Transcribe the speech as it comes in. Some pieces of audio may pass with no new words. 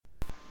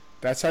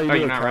That's how you Oh, do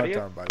you're a not ready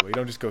countdown, by the way. You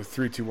don't just go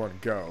 3, 2, 1,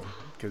 go.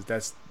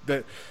 Because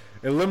that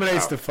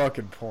eliminates the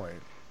fucking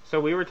point. So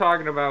we were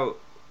talking about...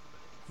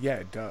 Yeah,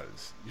 it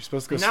does. You're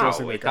supposed to go No,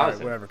 slow, like, it alright,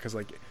 doesn't. whatever. Because,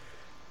 like,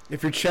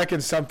 if you're checking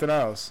something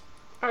else...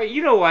 Alright,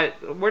 you know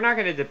what? We're not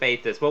going to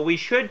debate this. What we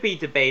should be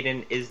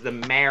debating is the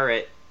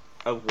merit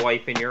of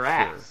wiping your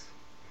ass.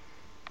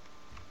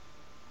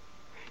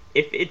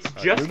 If it's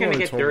just going to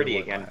get dirty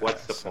again,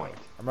 what's the point?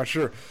 I'm not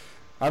sure.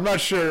 I'm not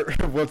sure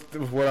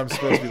what I'm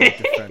supposed to be like,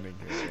 defending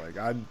here. Like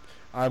I'm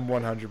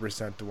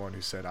 100% the one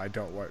who said I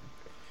don't wipe.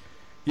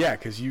 Yeah,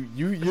 because you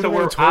So the one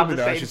we're who told on me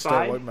the that I same should start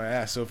side? wiping my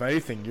ass. So if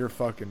anything, you're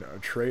fucking a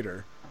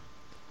traitor.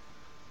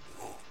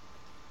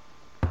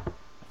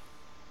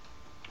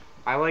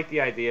 I like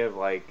the idea of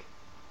like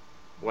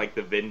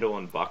the Vidal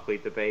and Buckley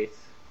debates,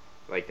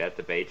 like that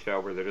debate show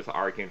where they're just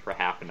arguing for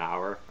half an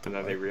hour and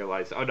then they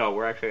realize, oh no,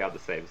 we're actually on the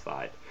same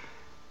side.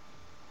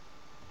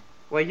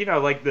 Like, you know,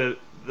 like the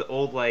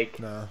old like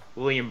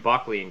William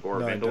Buckley and Gore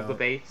Vidal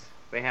debates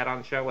they had on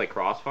the show, like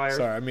Crossfire.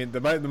 Sorry, I mean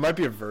there might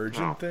be a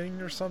virgin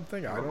thing or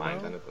something. I don't know.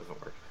 Then it doesn't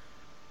work.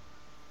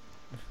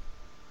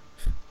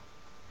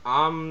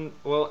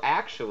 Well,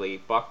 actually,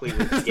 Buckley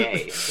was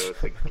gay, so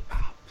it's like,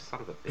 oh, son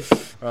of a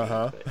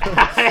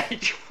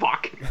bitch.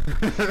 Fuck.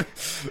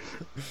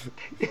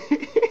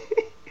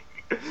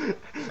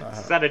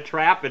 Set a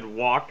trap and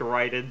walked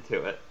right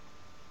into it.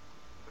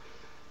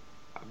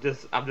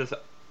 I'm just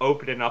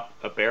opening up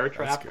a bear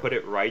trap, put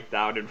it right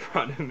down in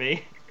front of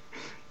me,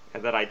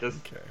 and then I just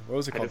what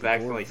was it called? I just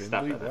accidentally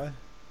stepped in it.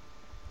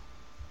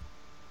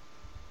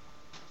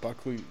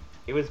 Buckley.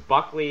 It was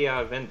Buckley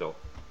Vidal.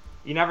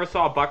 You never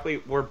saw Buckley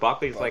where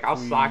Buckley's like, I'll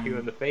sock you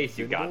in the face,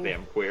 you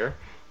goddamn queer.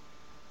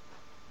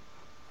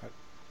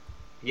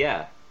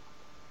 Yeah.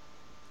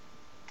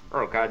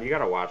 Oh god, you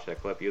gotta watch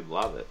that clip. You'd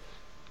love it.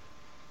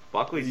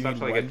 Buckley's such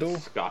like a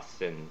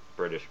disgusting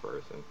British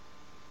person.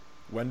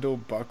 Wendell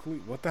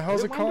Buckley? What the hell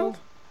is it called?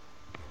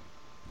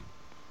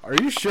 Are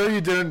you sure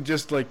you didn't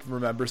just like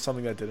remember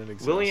something that didn't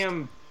exist?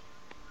 William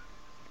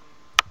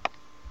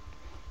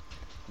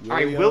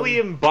Alright,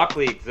 William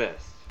Buckley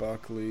exists.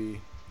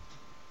 Buckley.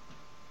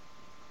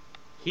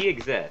 He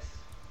exists.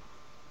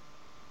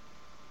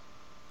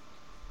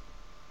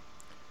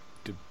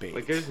 Debate.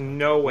 Like, there's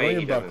no way William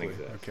he doesn't Buckley.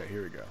 exist. Okay,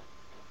 here we go.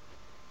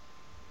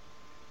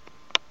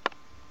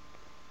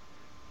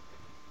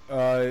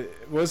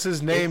 Was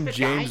his name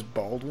James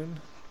Baldwin?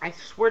 I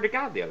swear to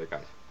God, the other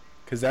guys.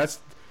 Because that's...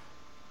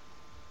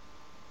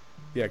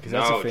 Yeah, because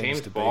that's a famous James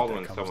debate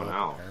Baldwin's that comes someone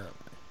up, else.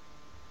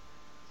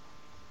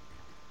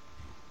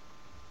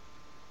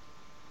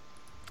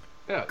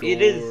 apparently. Yeah,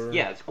 it is.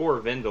 Yeah, it's Gore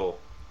Vidal.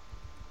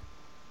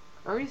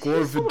 Or is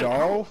Gore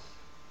Vidal?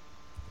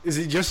 Is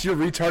it just your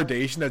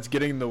retardation that's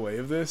getting in the way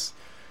of this?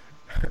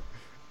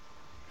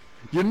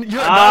 you're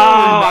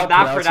not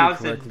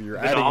pronouncing it correctly. You're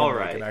adding in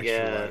like an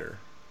extra letter,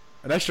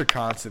 an extra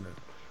consonant.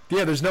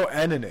 Yeah, there's no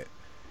N in it.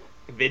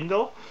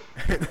 Vidal?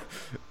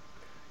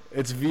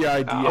 It's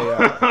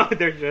Vidal.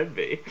 There should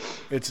be.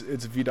 It's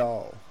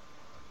Vidal.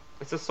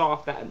 It's a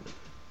soft N.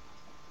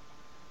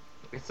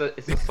 It's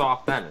a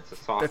soft N. It's a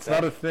soft. It's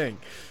not a thing.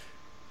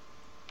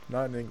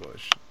 Not in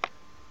English.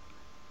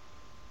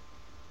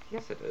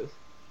 Yes, it is.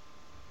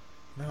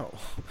 No.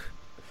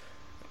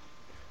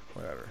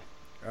 Whatever.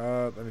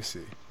 Let me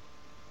see.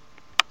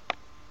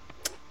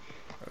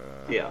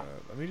 Yeah.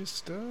 Let me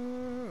just let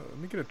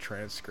me get a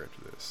transcript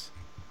of this.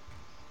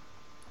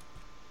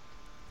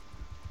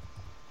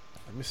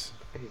 Let me see.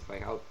 He's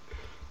like, I'll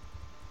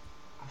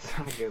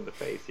sock you in the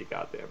face, you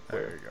goddamn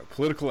queer. There you go.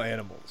 Political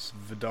animals.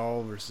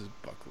 Vidal versus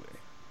Buckley.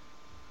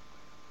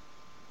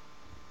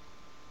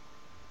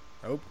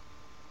 Nope.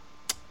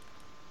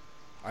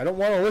 I don't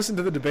want to listen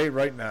to the debate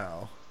right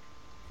now.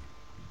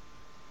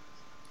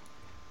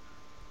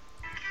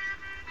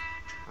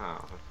 Oh,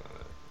 that's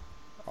not it.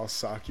 I'll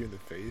sock you in the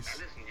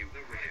face.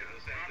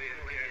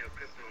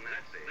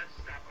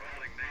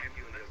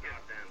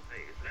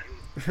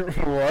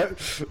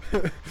 What?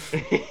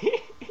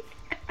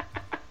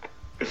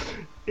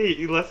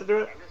 You listen to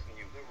it?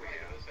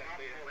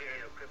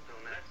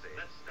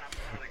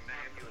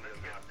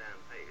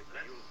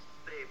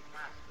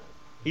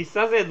 He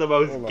says it in the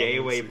most gay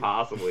way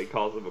possible. He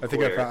calls him a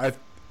queer.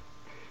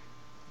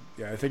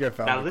 I think I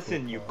found. Now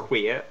listen, you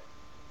queer.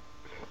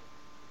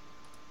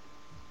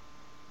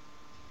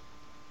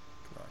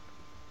 Come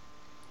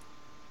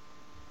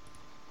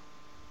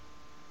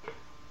on.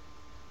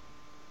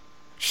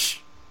 Shh.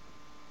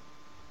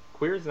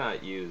 Queer is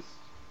not used.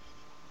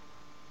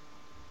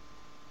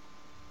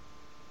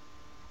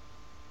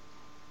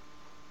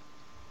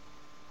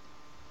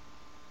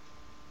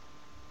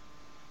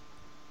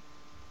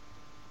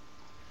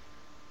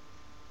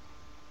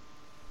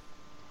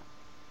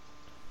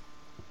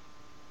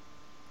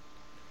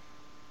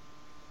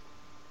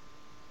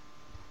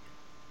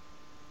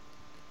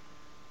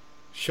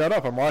 Shut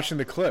up! I'm watching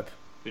the clip.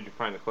 Did you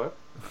find the clip?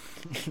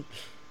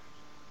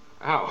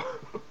 Ow.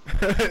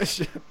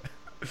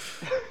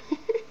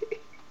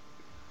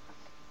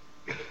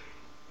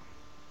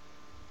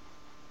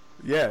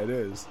 Yeah, it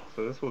is.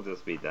 So this will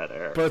just be dead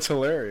air. But it's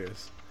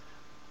hilarious.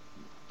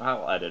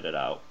 I'll edit it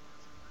out.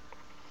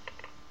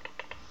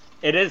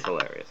 It is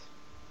hilarious.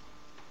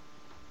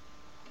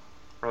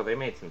 Oh, they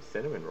made some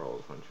cinnamon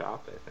rolls on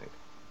Chopped, I think.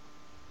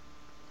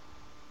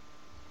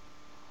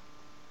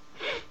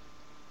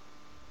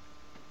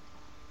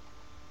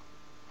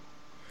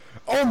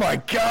 Oh my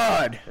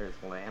God! There's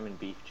lamb and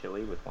beef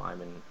chili with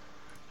lime and...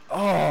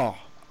 Oh,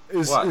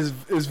 What?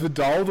 is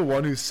Vidal the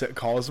one who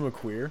calls him a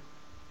queer,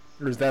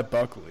 or is that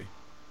Buckley?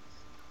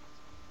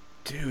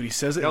 Dude, he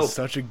says it in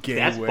such a gay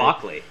that's way. That's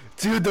Buckley.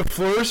 Dude, the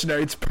flourish now,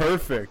 it's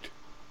perfect.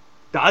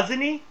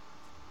 Doesn't he?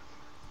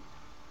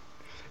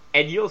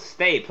 And you'll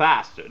stay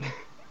plastered.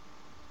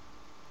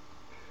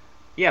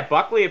 Yeah,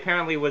 Buckley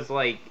apparently was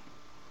like...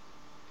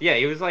 Yeah,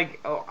 he was like...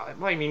 Oh,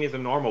 I mean, he's a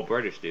normal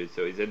British dude,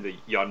 so he's into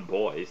young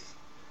boys.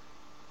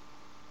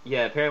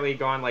 Yeah, apparently he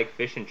go on, like,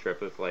 fishing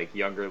trip with, like,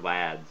 younger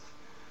lads.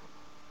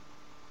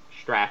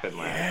 Strapping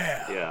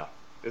lads. Yeah.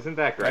 Isn't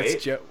that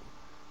great? That's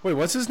Wait,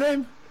 what's his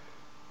name?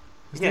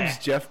 His name's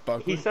Jeff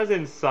Buckley. He says it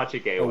in such a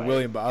gay way.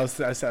 William. I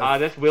said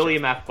that's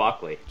William F.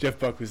 Buckley. Jeff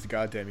Buckley's the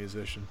goddamn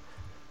musician.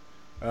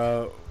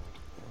 Yeah,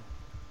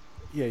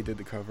 he did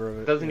the cover of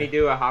it. Doesn't he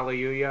do a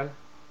Hallelujah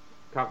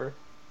cover?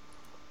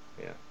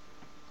 Yeah.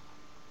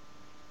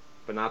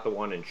 But not the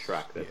one in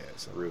Shrek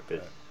that's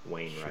Rufus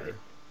Wainwright. Sure.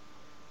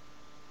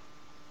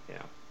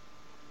 Yeah.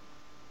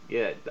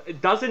 Yeah,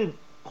 it doesn't...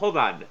 Hold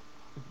on.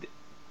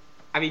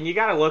 I mean, you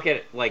gotta look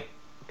at, like,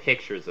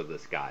 pictures of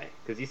this guy.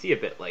 Because you see a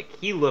bit, like,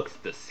 he looks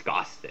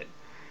disgusted.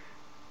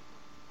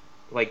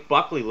 Like,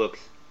 Buckley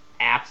looks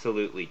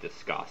absolutely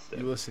disgusted.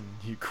 You listen,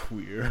 you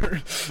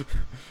queer.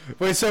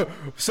 Wait, so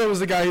was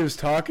the guy he was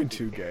talking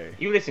to gay?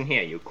 You listen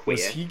here, you queer.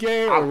 Was he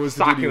gay, or was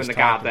the dude he was I'll sock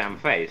you in the talking goddamn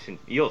to? face, and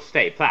you'll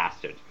stay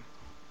plastered.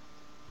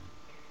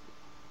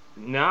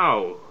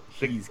 No.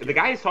 The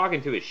guy he's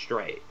talking to is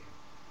straight.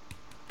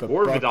 But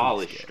Or Buckley's Vidal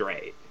is gay.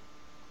 straight.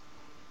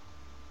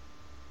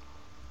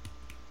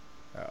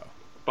 Oh.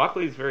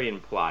 Buckley's very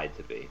implied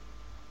to be.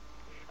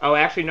 Oh,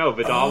 actually, no.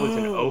 Vidal was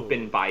an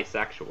open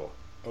bisexual.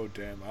 Oh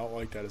damn! I don't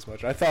like that as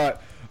much. I thought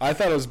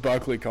it was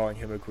Buckley calling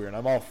him a queer, and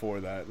I'm all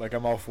for that. Like,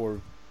 I'm all for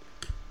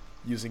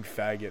using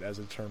faggot as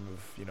a term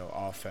of,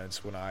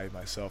 offense when I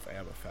myself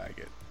am a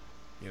faggot.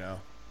 You know.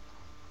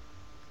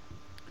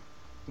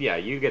 Yeah,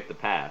 you get the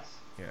pass.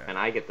 Yeah. And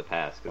I get the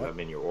pass because I'm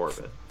in your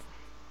orbit.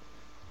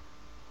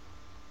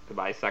 The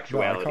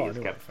bisexuality is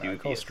kept dubious.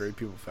 I call straight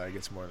people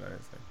faggots more than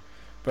anything.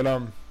 But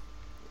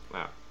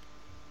Wow.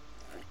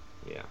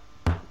 Yeah.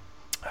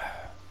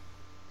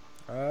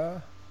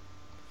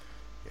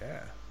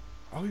 Yeah.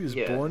 Oh, he was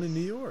born in New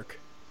York.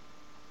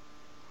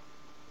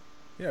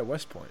 Yeah,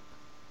 West Point.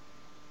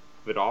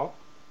 Vidal?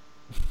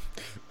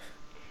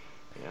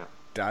 Yeah.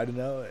 Died in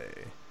L.A.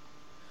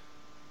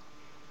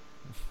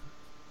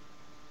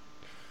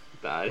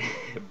 Died.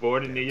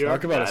 Born in New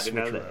York. Talk about a died switch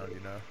in LA.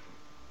 around,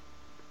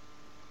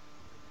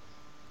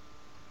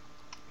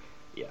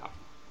 Yeah.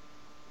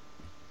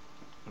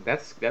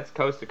 That's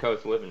coast to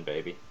coast living,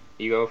 baby.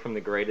 You go from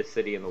the greatest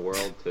city in the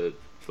world to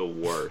the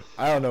worst.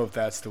 I don't know if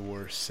that's the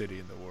worst city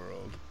in the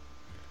world.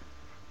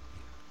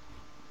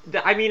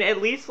 I mean,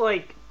 at least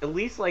like the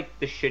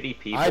shitty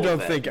people. I don't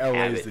that think LA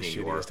have is it the in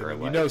New York shittiest. I are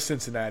mean, like... you know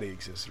Cincinnati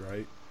exists,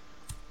 right?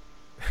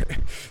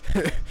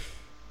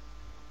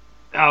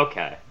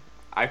 Okay.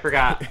 I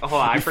forgot.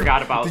 Hold on, I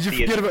forgot about Did you the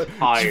forget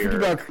entire,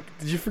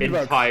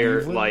 about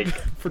Cleveland, like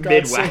for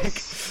God's Midwest,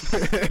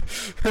 sake?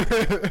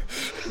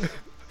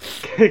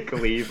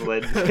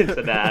 Cleveland,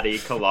 Cincinnati,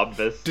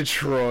 Columbus,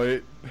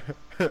 Detroit.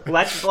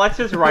 Let's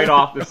just write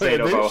off the state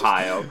of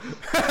Ohio.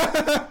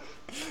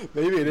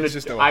 Maybe it is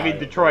just Ohio. I mean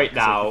Detroit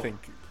now. I think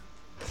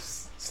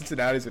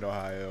Cincinnati's in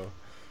Ohio.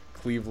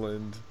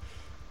 Cleveland.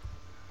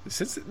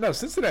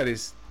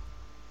 Cincinnati's.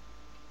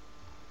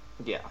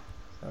 Yeah.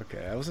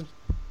 Okay, I wasn't.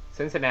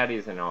 Cincinnati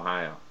is in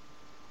Ohio.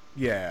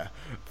 Yeah.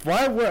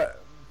 Why?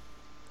 What?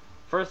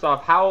 First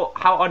off, how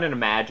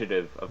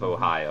unimaginative of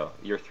Ohio.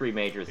 Your three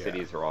major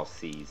cities are all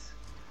C's.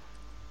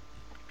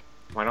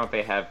 Why don't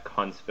they have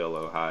Huntsville,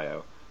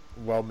 Ohio?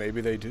 Well,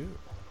 maybe they do.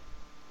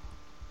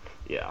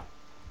 Yeah.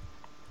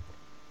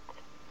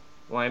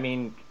 Well, I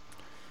mean,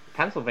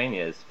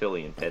 Pennsylvania is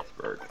Philly and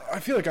Pittsburgh. I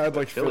feel like I'd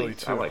like Philly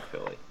too. I like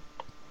Philly.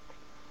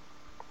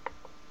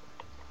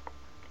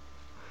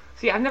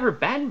 See, I've never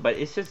been, but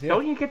it's just,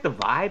 don't you get the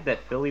vibe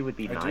that Philly would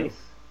be nice?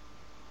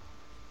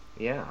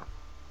 Do. Yeah.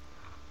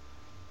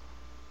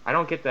 I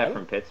don't get that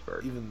from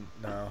Pittsburgh.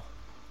 No.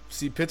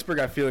 See, Pittsburgh,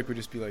 I feel like would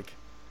just be like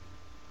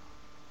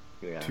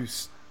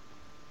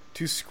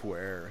too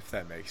square, if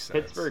that makes sense.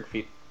 Pittsburgh,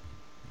 I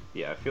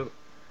feel.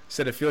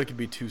 Said I feel like it'd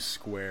be too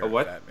square.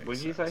 What? If that makes What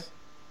did you sense. say?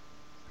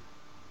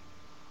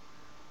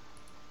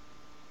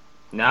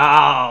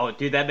 No,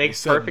 dude, that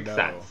makes perfect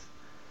sense.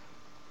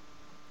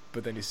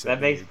 But then you said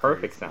that makes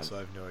perfect sense. So I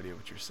have no idea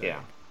what you're saying.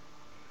 Yeah.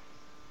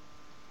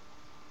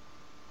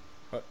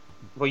 What?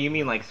 Well, you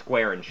mean like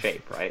square in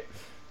shape, right?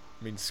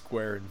 I mean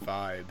square and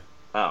vibe.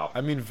 Oh.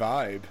 I mean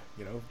vibe.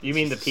 You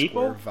mean the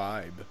people?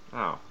 Square vibe.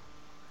 Oh.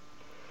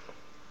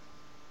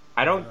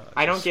 I don't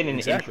get an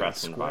exactly,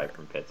 interesting square. vibe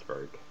from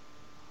Pittsburgh.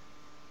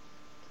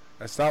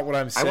 That's not what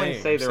I'm saying. I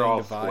wouldn't say I'm they're saying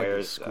all the vibe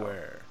squares, is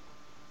square.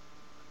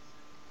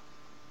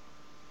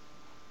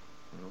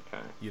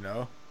 Okay. You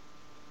know?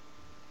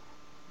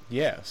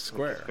 Yeah,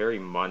 square. It's very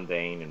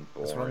mundane and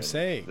boring. That's what I'm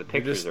saying. The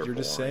pictures you're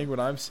just saying what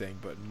I'm saying,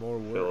 but in more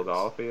words.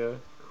 Philadelphia?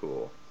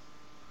 Cool.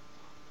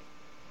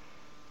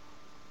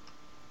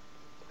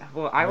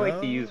 Well, I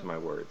like to use my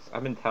words.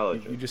 I'm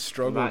intelligent. You just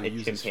struggle to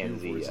use as few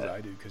chimpanzee words yet. as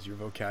I do because your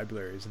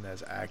vocabulary isn't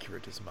as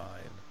accurate as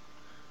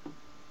mine.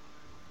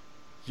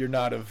 You're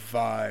not a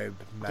vibe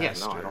master. Yeah,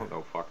 no, I don't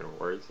know fucking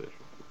words.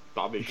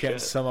 You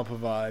can't sum up a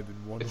vibe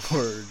in one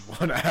word,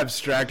 one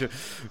abstract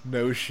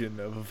notion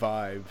of a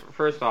vibe.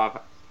 First off,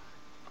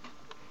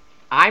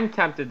 I'm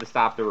tempted to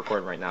stop the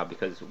recording right now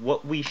because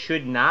what we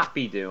should not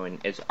be doing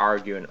is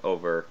arguing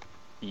over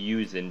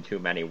using too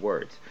many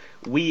words.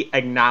 We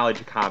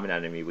acknowledge a common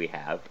enemy we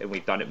have, and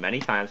we've done it many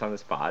times on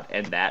this pod,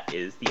 and that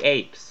is the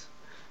apes.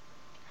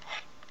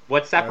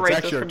 What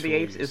separates us from the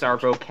apes is our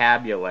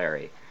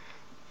vocabulary.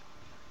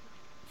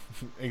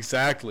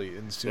 Exactly,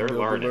 and soon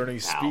they'll be learning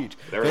speech.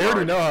 They already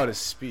already know how to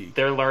speak.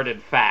 They're learning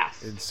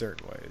fast. In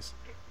certain ways.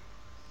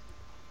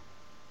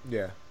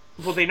 Yeah.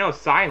 Well, they know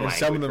sign language,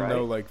 some of them right?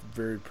 know, like,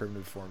 very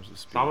primitive forms of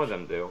speech. Some of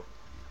them do.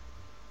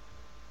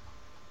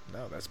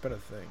 No, that's been a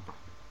thing.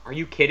 Are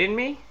you kidding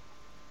me?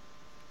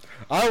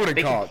 I wouldn't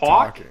call it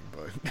talking,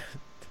 but...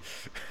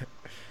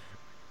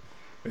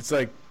 It's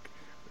like...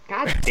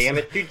 God damn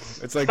it, dude.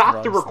 It's like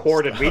stop the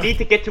recording. We need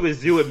to get to a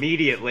zoo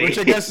immediately. Which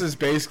I guess is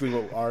basically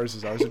what ours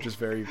is. Ours are just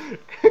very,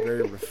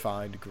 very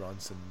refined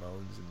grunts and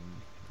moans and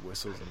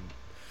whistles and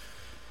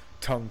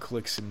tongue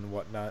clicks and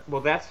whatnot.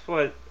 Well, that's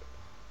what...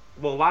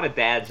 Well, a lot of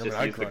dads just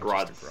use the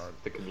grunts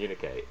to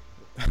communicate.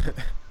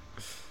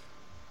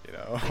 You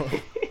know?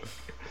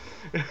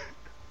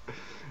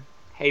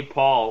 Hey,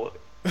 Paul,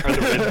 are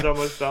the ribs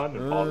almost done?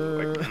 And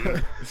Paul's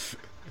like...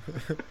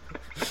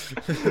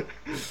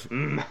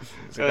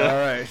 It's like,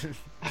 alright.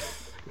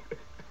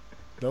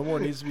 No more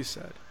needs to be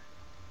said.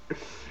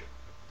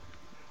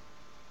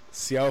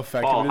 See how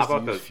effective Paul, it is how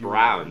about to use those fewer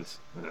browns?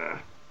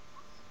 words.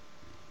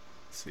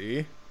 See?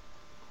 It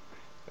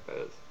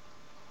is.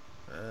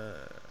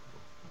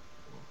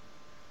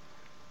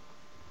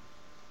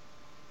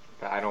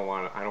 I don't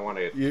want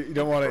to. You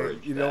don't want to.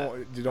 You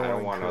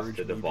don't want us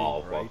to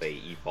devolve while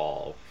they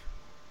evolve.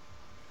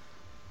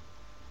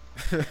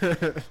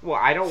 Well,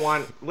 I don't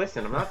want.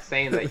 Listen, I'm not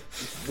saying that.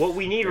 What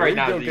we need right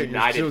now is a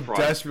united front.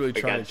 Desperately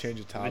trying to change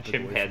the topic. The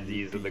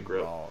chimpanzees of the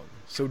group. Wrong.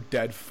 So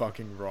dead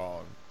fucking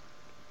wrong.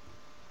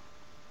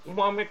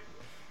 Well,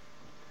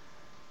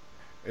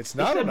 it's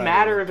not a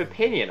matter of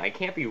opinion. I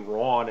can't be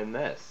wrong in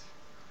this.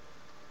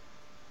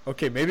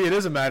 Okay, maybe it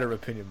is a matter of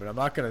opinion, but I'm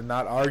not gonna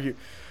not argue.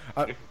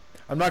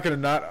 I'm not gonna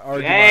not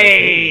argue.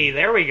 Hey,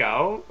 there we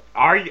go.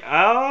 Are you?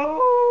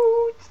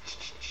 Oh,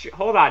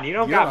 hold on. You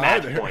don't got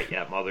match point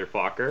yet,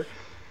 motherfucker.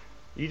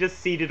 You just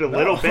ceded a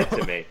little bit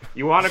to me.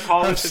 You want to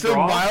call this a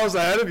draw? I'm still miles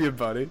ahead of you,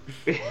 buddy.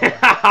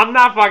 I'm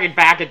not fucking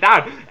backing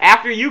down.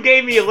 After you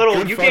gave me a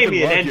little, you gave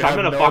me an inch. I'm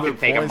gonna fucking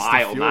take a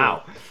mile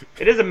now.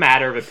 It is a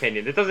matter of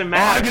opinion. It doesn't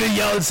matter. I'm gonna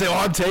yell and say, "Oh,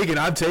 I'm taking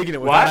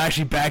it," without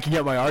actually backing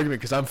up my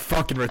argument because I'm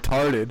fucking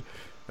retarded.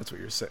 That's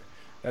what you're saying.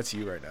 That's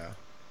you right now.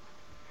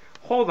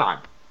 Hold on.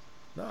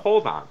 No.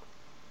 Hold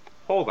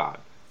on.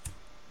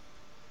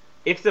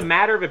 If it's a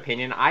matter of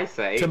opinion, I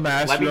say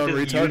let me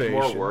just use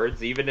more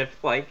words, even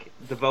if like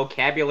the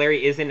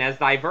vocabulary isn't as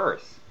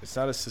diverse. It's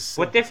not as succinct.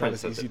 What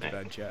difference does it make?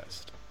 To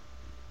digest.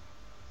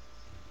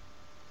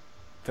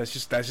 That's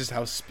just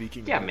how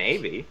speaking. Yeah, works.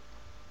 Maybe.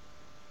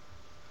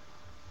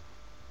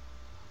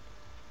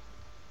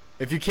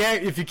 If you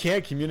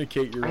can't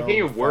communicate your own think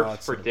it works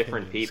thoughts for and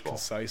different people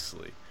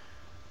concisely,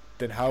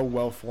 then how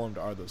well formed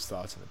are those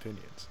thoughts and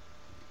opinions?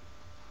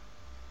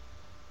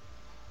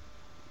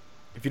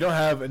 If you don't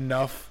have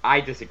enough...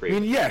 I disagree. I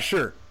mean, yeah,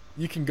 sure.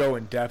 You can go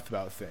in depth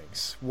about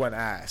things when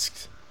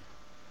asked.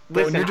 Listen,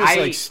 but when you're just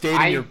like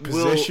stating your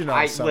position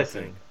on something...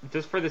 Listen,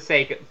 just for the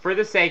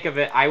sake of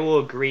it, I will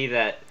agree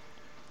that...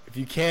 If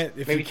you can't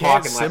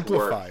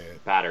simplify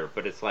it... better,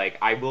 but it's like,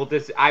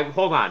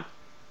 hold on.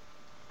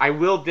 I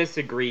will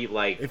disagree,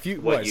 like, if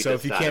you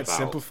said can't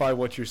simplify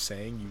what you're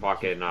saying, you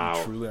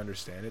no. truly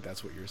understand it,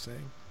 that's what you're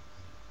saying?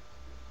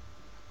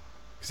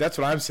 Because that's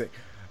what I'm saying.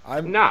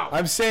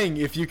 I'm saying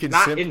if you can...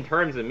 Not in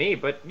terms of me,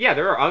 but yeah,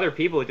 there are other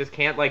people who just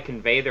can't, like,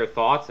 convey their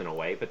thoughts in a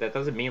way, but that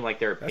doesn't mean, like,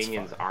 their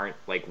opinions aren't,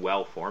 like,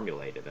 well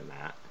formulated in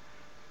that.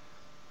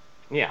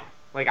 Yeah.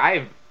 Like,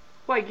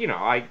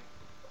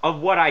 of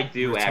what I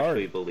do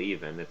actually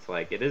believe in, it's,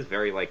 like, it is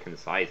very, like,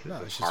 concise.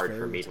 It's hard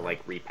for me to,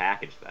 like,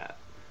 repackage that.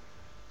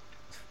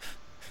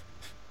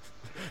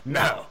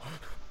 No.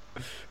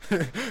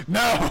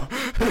 No.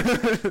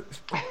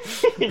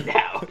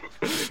 No.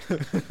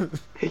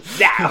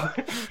 No.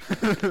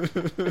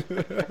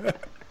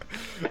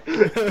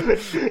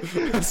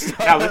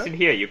 Now listen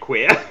here, you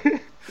queer.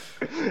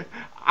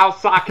 I'll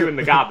sock you in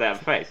the goddamn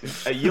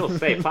face. You'll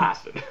stay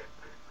plastered.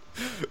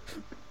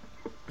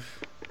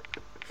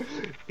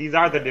 These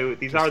are the new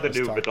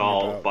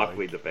Vidal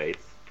Buckley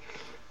debates.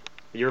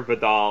 You're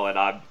Vidal,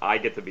 and I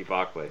get to be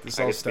Buckley. This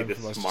I all get to be stemmed the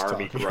from us just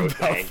smarmy, talking gross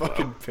about Anglo.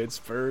 fucking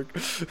Pittsburgh.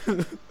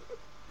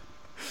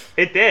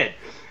 It did.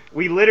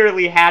 We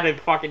literally had a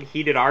fucking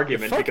heated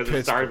argument because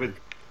it started with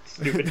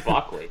stupid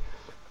Buckley.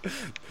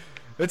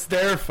 It's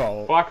their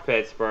fault. Fuck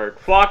Pittsburgh.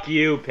 Fuck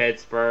you,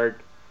 Pittsburgh.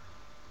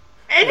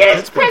 It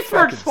is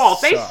Pittsburgh's fault.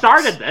 Sucks. They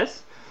started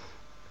this.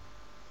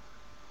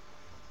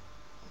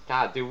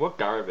 God, dude, what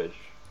garbage.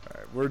 All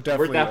right, we're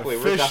definitely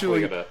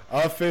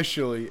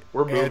officially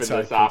we're moving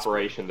this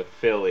operation to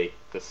Philly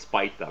to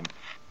spite them.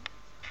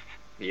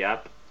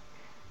 Yep.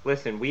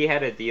 Listen, we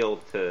had a deal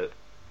to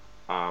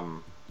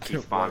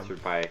be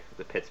sponsored by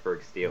the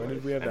Pittsburgh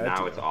Steelers, and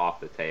now it's off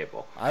the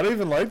table. I don't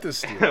even like the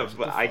Steelers.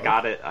 But I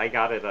got it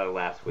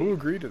last week. Who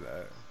agreed to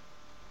that?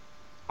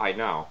 I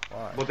know.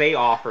 Why? Well, they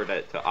offered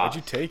it to us. Why'd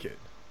you take it?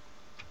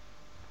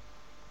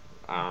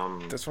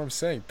 That's what I'm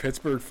saying.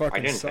 Pittsburgh fucking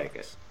I didn't sucks. take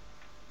it.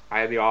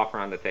 I had the offer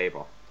on the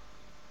table.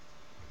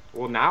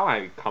 Well, now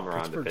I come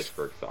around to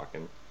Pittsburgh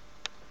sucking.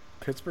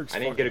 Pittsburgh's I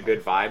didn't get a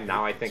good vibe.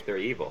 Now I think they're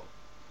evil.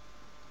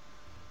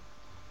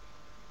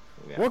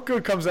 Yeah. What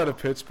good comes out of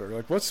Pittsburgh?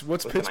 Like, what's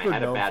Pittsburgh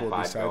known for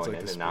besides like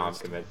the and now I'm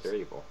convinced they're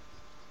evil.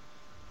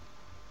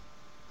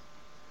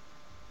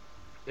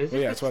 Is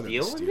it the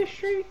steel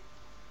industry?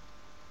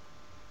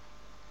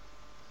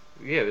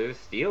 Yeah, they're the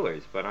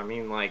Steelers, but I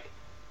mean, like,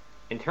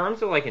 in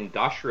terms of like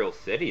industrial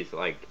cities,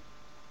 like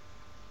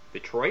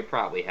Detroit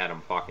probably had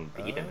them fucking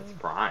beat in its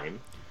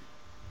prime.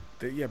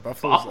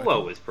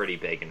 Buffalo was pretty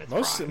big in its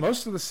prime.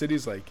 Most of the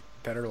cities like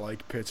that are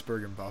like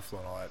Pittsburgh and Buffalo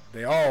and all that,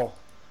 they all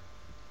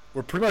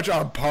were pretty much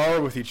on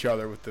par with each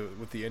other with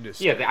the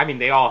industry. Yeah, I mean,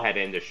 they all had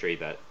industry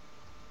that.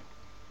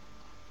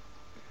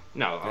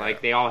 No,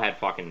 like they all had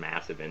fucking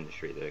massive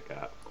industry that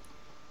got.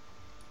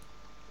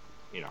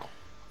 You know,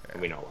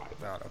 we know why.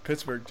 No,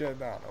 Pittsburgh.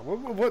 No.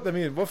 What I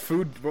mean, what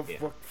food?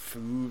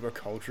 What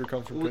culture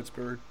comes from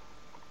Pittsburgh?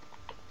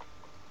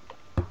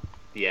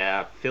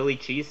 Yeah, Philly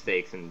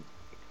cheesesteaks and.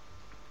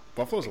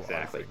 Buffalo's a lot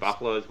of things.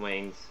 Buffalo's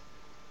wings.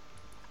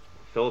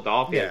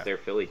 Philadelphia is their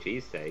Philly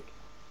cheesesteak.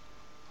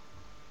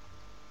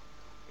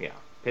 Yeah,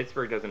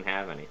 Pittsburgh doesn't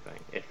have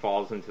anything. It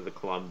falls into the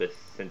Columbus,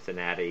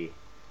 Cincinnati,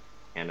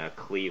 and a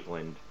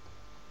Cleveland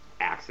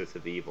axis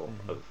of evil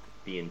of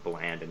being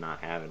bland and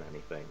not having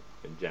anything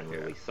and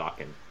generally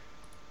sucking.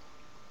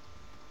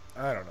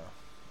 I don't know.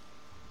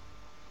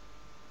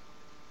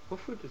 What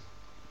food does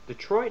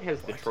Detroit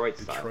has? Detroit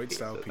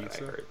style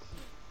pizza.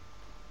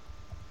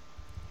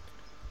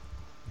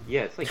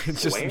 Yeah, it's like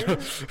square.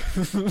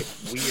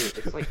 It's weird.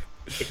 It's like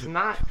it's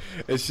not.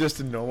 It's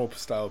just a normal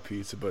style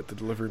pizza, but the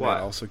delivery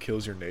man also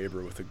kills your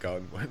neighbor with a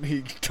gun when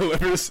he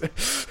delivers.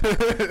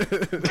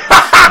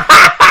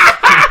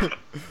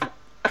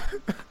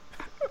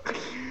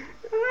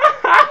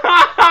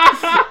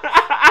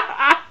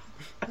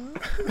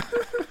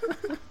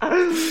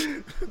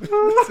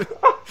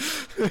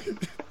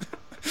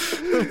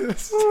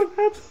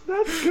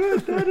 That's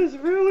good. That is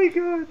really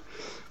good.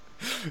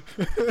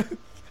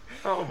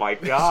 Oh my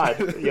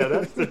god. Yeah,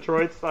 that's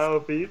Detroit style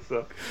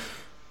pizza.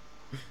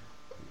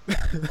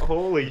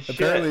 Holy shit.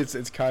 Apparently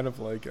it's kind of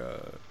like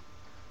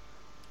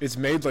it's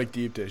made like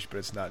deep dish, but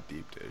it's not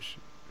deep dish.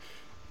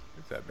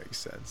 If that makes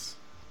sense.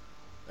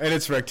 And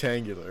it's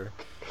rectangular.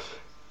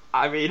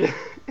 I mean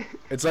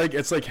it's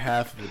like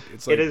half of it.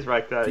 It's like it is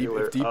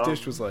rectangular. If deep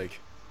dish was like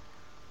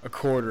a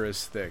quarter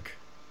as thick.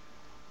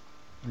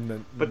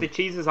 But the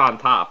cheese is on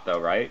top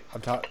though, right?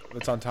 On top,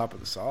 it's on top of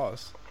the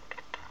sauce.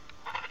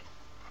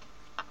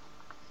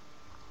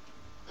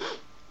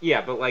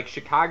 Yeah, but like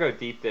Chicago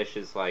deep dish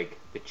is like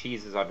the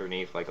cheese is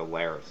underneath like a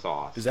layer of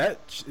sauce. Is that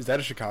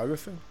a Chicago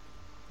thing?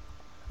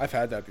 I've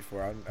had that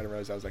before. I didn't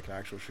realize that was like an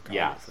actual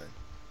Chicago thing.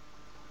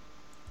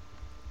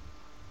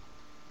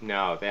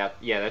 No,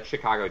 that's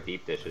Chicago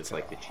deep dish is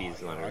like the cheese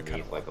is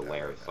underneath like a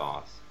layer of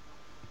sauce.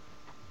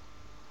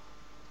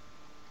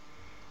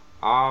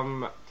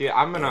 Dude,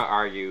 I'm gonna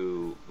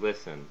argue.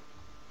 Listen,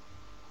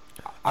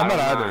 I'm not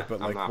either, but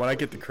like when I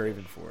get the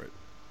craving for it.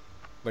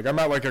 Like I'm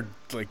not like a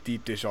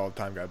deep dish all the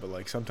time guy, but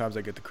like sometimes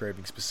I get the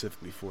craving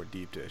specifically for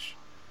deep dish.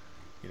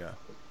 You know.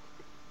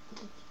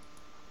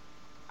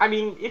 I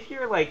mean, if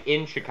you're like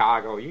in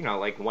Chicago, you know,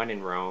 like when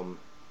in Rome.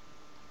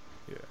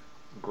 Yeah.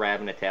 Grab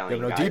an Italian.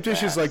 Yeah, no, deep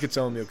dish is like its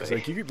own meal because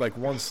like you get like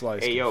one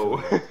slice. Hey yo.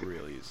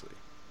 Real easily.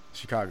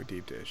 Chicago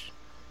deep dish.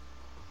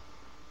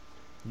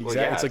 Well,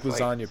 yeah, it's like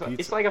lasagna pizza.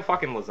 It's like a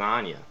fucking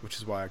lasagna. Which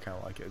is why I kind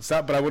of like it. It's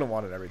not, but I wouldn't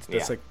want it every day.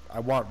 It's like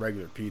I want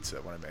regular pizza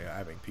when I'm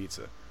having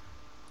pizza.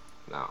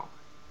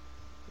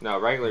 No,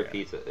 regular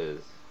pizza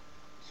is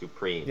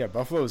supreme. Yeah,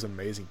 Buffalo is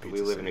amazing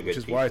pizza. We live in a good which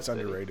is why it's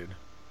underrated.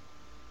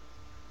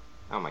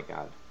 Oh my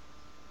god.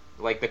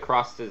 Like the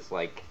crust is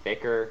like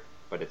thicker,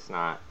 but it's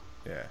not.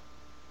 Yeah.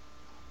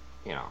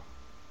 You know.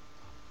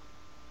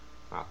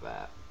 Not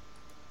that.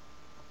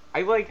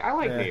 I like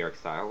New York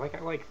style. I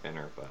like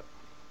thinner, but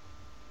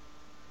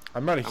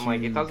I'm not a huge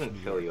like it doesn't New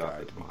fill York you up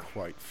guy, as to be much.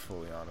 Quite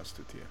fully honest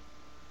with you.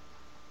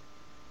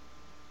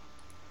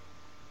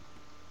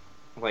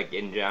 Like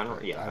in general,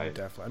 I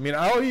definitely. I mean,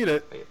 I'll eat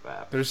it. I get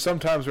that. There's some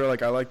times where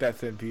like I like that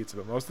thin pizza,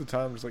 but most of the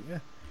time it's like, yeah,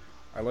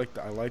 I like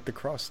the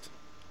crust.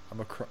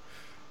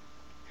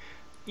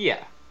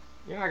 Yeah,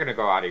 you're not gonna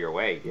go out of your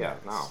way. Yeah,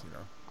 no. You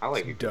know, I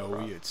like it's it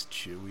doughy. It's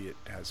chewy. It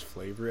has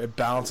flavor. It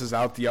balances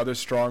out the other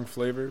strong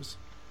flavors.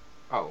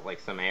 Oh, like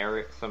some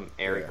airy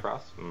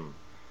crust.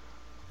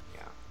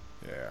 Yeah.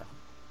 Yeah.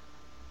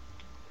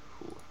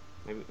 Ooh.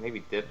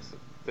 Maybe dip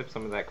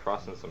some of that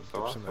crust in some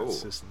sauce. Oh,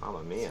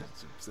 mamma mia.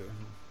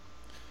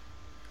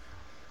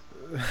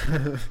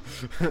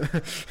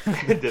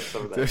 Dip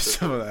some of that. Dip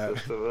some of that.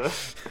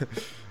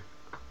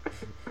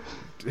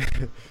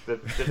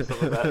 Dip some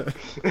of that.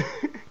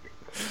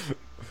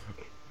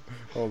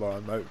 Hold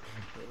on,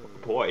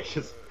 boy,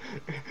 just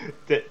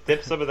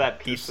dip some of that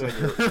pizza in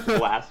your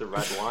glass of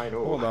red wine.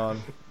 Ooh. Hold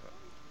on.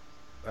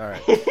 All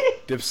right,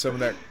 dip some of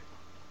that.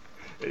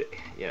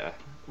 Yeah,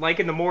 like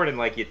in the morning,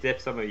 like you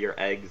dip some of your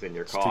eggs in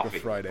your coffee. Take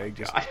a fried egg,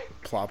 just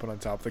plop it on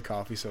top of the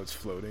coffee so it's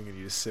floating, and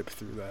you just sip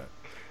through that.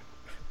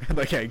 And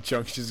like egg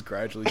chunks just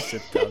gradually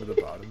sip down to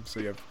the bottom, so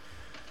you have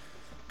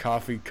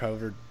coffee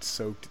covered,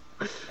 soaked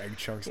egg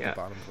chunks at the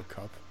bottom of the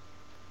cup.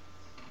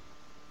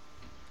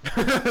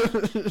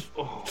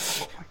 Oh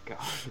my god.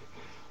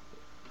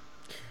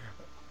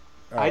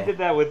 I did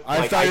that with.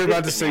 I thought you were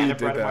about to say you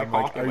did that. I'm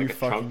like, are you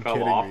fucking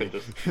kidding me?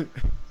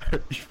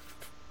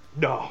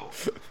 No.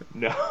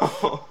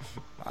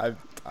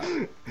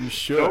 You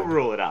should. Don't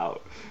rule it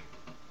out.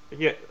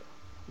 Yeah.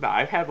 No,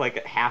 I've had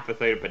like half a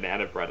thing of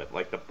banana bread at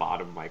like the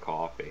bottom of my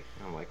coffee.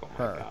 I'm like, oh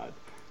my god.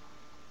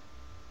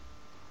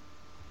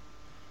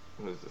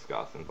 It was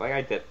disgusting. Like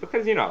I dip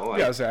because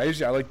like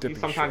I like dipping.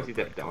 Sometimes you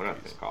dip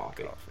donuts in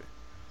coffee.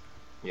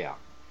 Yeah.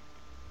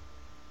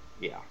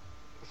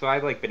 So I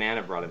like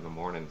banana bread in the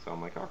morning, so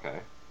I'm like,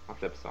 okay, I'll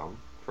dip some.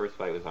 First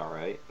bite was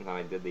alright, and then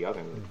I did the other,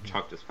 and the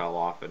chunk just fell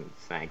off and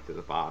sank to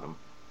the bottom.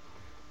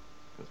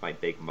 It's my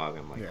big mug.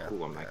 I'm like,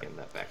 cool, I'm not getting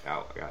that back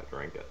out. I gotta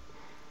drink it.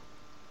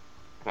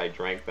 And I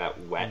drank that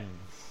wet,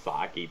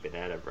 soggy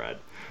banana bread.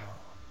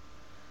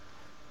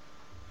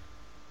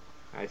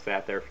 I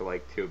sat there for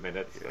like 2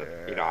 minutes.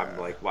 I'm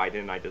like, why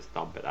didn't I just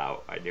dump it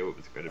out? I knew it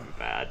was going to be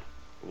bad.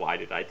 Why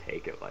did I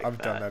take it like that? I've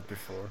done that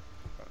before.